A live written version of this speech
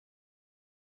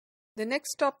The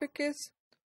next topic is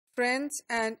friends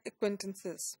and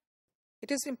acquaintances.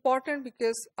 It is important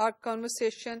because our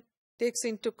conversation takes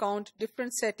into account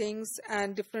different settings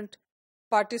and different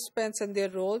participants and their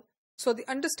role. So the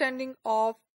understanding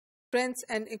of friends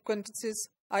and acquaintances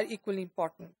are equally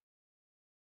important.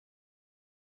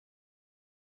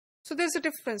 So there's a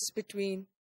difference between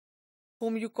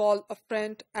whom you call a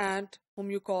friend and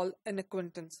whom you call an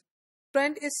acquaintance.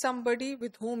 Friend is somebody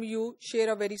with whom you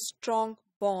share a very strong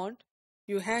bond.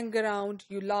 You hang around,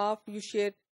 you laugh, you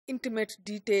share intimate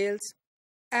details,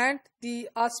 and the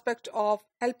aspect of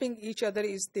helping each other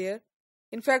is there.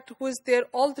 In fact, who is there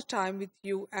all the time with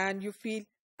you, and you feel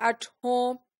at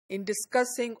home in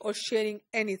discussing or sharing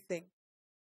anything.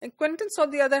 Acquaintance, on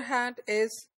the other hand,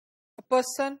 is a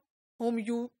person whom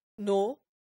you know,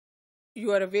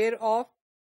 you are aware of,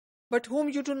 but whom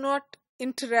you do not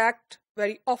interact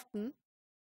very often,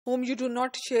 whom you do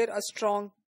not share a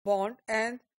strong bond,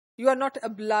 and you are not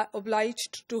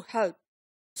obliged to help.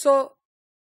 So,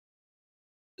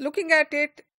 looking at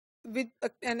it with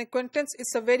an acquaintance,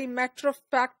 it's a very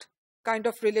matter-of-fact kind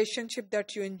of relationship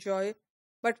that you enjoy.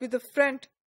 But with a friend,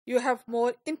 you have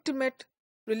more intimate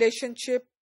relationship,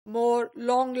 more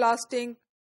long-lasting,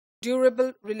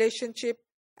 durable relationship,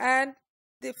 and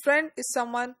the friend is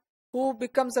someone who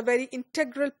becomes a very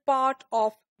integral part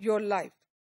of your life.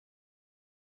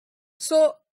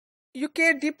 So, you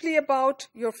care deeply about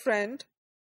your friend,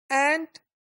 and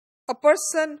a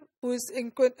person who is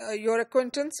your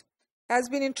acquaintance has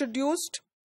been introduced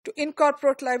to in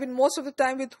corporate life, and most of the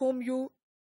time with whom you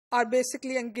are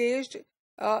basically engaged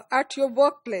at your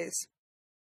workplace.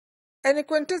 An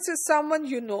acquaintance is someone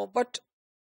you know, but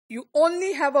you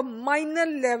only have a minor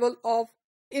level of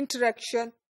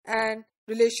interaction and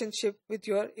relationship with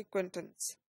your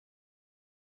acquaintance.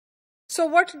 So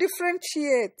what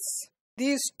differentiates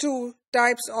these two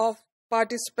types of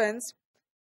participants?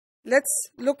 Let's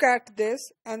look at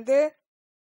this. And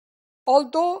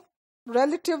although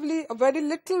relatively very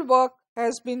little work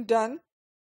has been done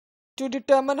to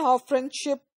determine how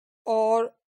friendship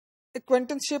or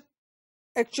acquaintanceship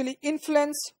actually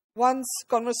influence one's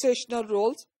conversational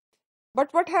roles, but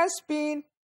what has been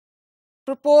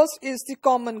proposed is the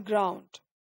common ground.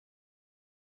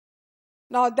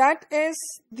 Now that is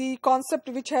the concept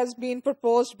which has been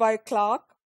proposed by Clark,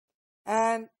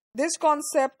 and this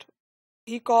concept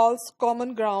he calls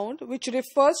common ground, which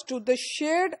refers to the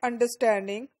shared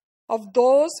understanding of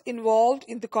those involved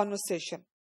in the conversation.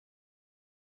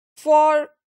 For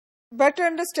better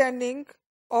understanding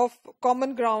of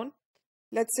common ground,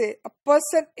 let's say a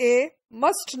person A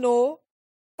must know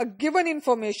a given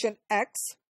information X,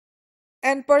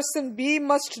 and person B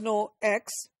must know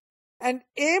X, and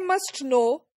A must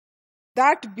know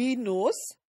that B knows,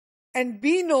 and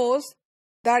B knows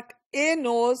that A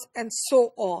knows, and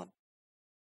so on.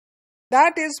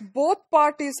 That is, both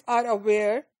parties are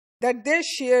aware that they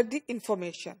share the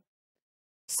information.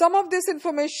 Some of this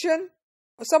information,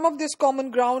 some of this common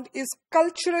ground is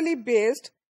culturally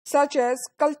based, such as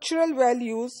cultural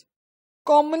values,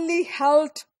 commonly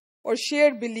held or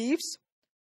shared beliefs,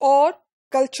 or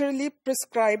culturally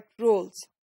prescribed roles.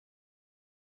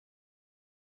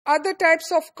 Other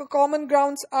types of common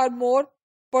grounds are more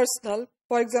personal.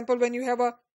 For example, when you have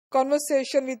a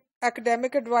conversation with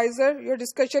academic advisor, your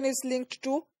discussion is linked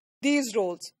to these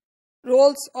roles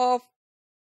of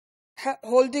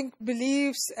holding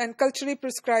beliefs and culturally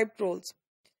prescribed roles.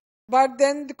 But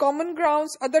then the common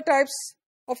grounds, other types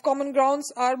of common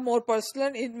grounds are more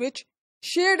personal, in which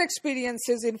shared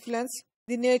experiences influence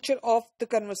the nature of the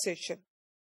conversation.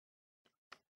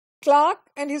 Clark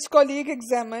and his colleague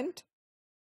examined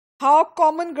how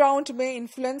common ground may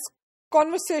influence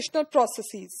conversational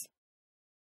processes.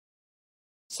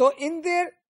 So in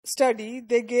their study,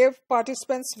 they gave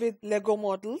participants with Lego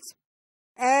models,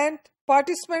 and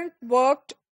participants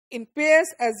worked in pairs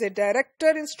as a director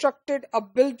instructed a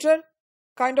builder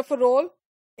kind of a role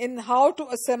in how to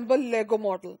assemble Lego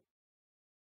model.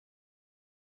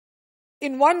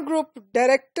 In one group,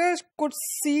 directors could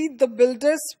see the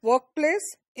builder's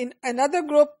workplace. In another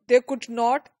group, they could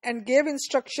not, and gave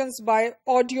instructions by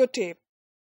audio tape.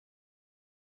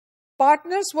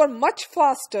 Partners were much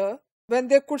faster when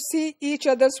they could see each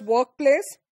other's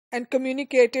workplace and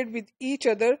communicated with each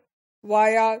other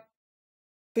via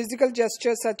physical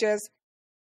gestures such as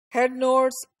head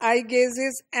nods, eye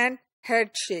gazes, and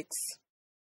head shakes.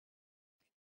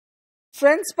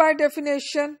 Friends, by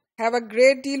definition, have a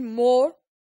great deal more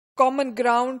common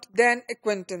ground than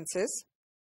acquaintances.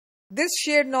 This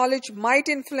shared knowledge might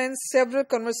influence several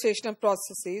conversational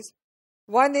processes.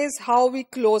 One is how we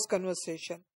close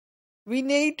conversation. We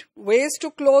need ways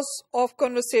to close off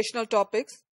conversational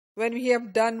topics. when we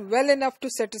have done well enough to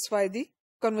satisfy the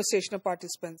conversational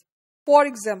participants. For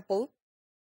example,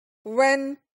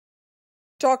 when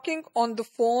talking on the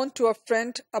phone to a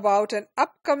friend about an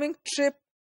upcoming trip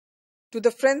to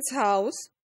the friend's house,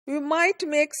 we might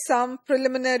make some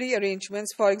preliminary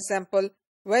arrangements. For example,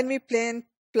 when we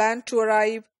plan to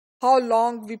arrive, how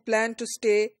long we plan to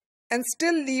stay, and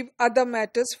still leave other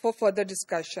matters for further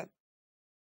discussion.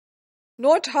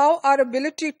 Note how our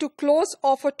ability to close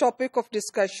off a topic of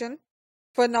discussion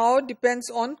for now depends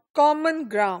on common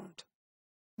ground.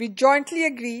 We jointly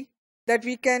agree that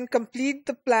we can complete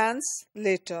the plans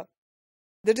later.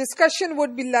 The discussion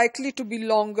would be likely to be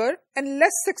longer and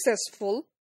less successful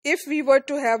if we were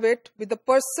to have it with a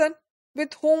person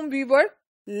with whom we were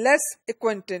less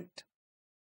acquainted.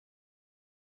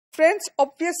 Friends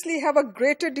obviously have a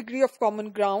greater degree of common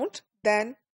ground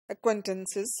than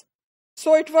acquaintances,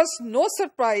 so it was no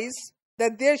surprise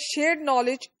that their shared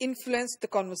knowledge influenced the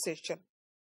conversation,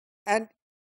 and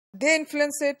they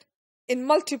influence it in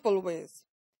multiple ways.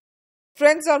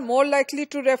 Friends are more likely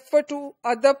to refer to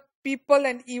other people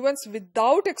and events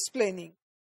without explaining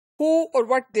who or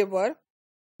what they were.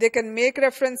 They can make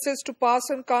references to past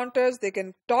encounters, they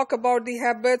can talk about the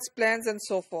habits, plans, and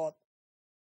so forth.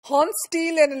 Hans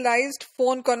Steele analyzed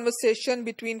phone conversation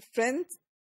between friends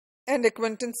and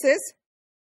acquaintances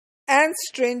and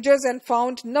strangers and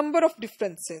found number of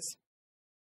differences.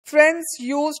 Friends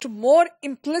used more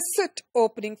implicit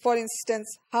opening, for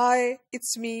instance, "Hi,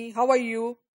 it's me, how are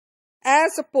you?"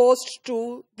 as opposed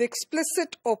to the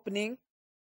explicit opening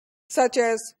such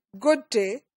as "Good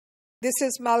day, this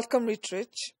is Malcolm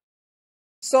Rittich."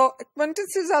 So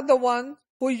acquaintances are the ones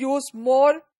who use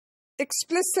more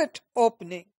explicit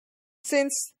opening,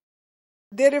 since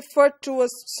they refer to a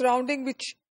surrounding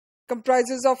which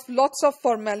comprises of lots of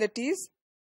formalities,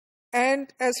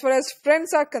 and as far as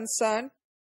friends are concerned,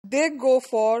 they go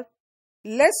for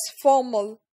less formal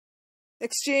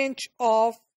exchange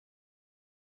of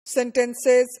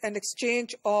sentences and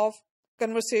exchange of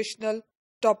conversational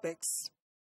topics.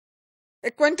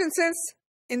 Acquaintances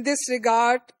in this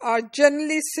regard are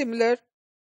generally similar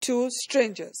to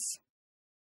strangers.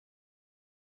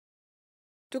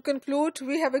 To conclude,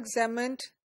 we have examined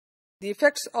the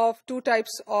effects of two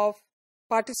types of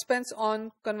participants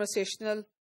on conversational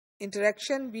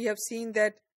interaction. We have seen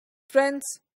that friends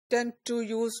tend to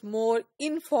use more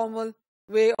informal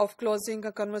way of closing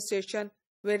a conversation,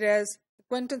 whereas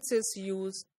acquaintances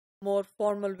use more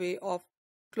formal way of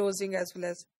closing as well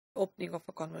as opening of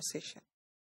a conversation.